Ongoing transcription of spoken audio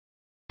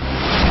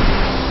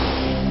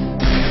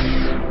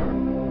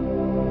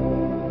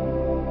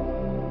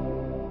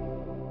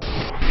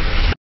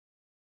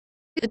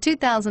The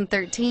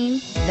 2013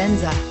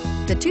 Venza.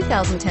 The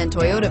 2010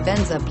 Toyota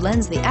Venza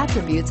blends the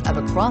attributes of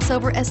a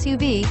crossover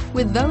SUV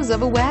with those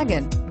of a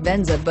wagon.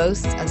 Venza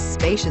boasts a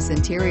spacious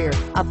interior,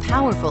 a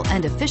powerful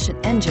and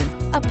efficient engine,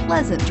 a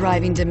pleasant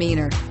driving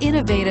demeanor,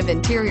 innovative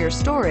interior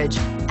storage,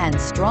 and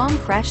strong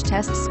crash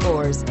test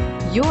scores.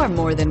 You're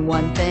more than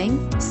one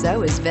thing,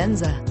 so is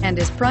Venza, and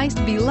is priced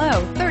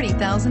below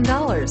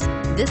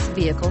 $30,000. This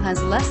vehicle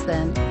has less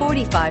than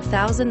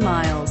 45,000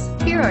 miles.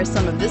 Here are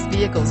some of this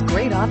vehicle's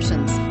great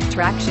options: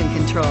 traction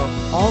control,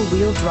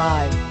 all-wheel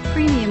drive,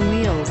 premium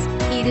wheels,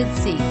 heated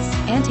seats,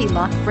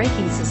 anti-lock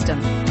braking system,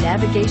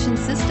 navigation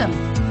system,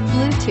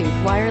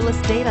 Bluetooth wireless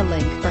data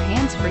link for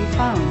hands-free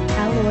phone,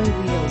 alloy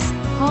wheels,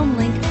 home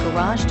link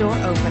garage door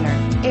opener,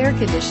 air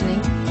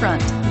conditioning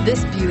front.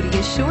 This beauty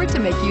is sure to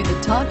make you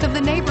the talk of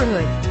the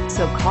neighborhood.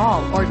 So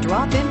call or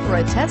drop in for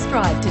a test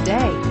drive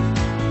today.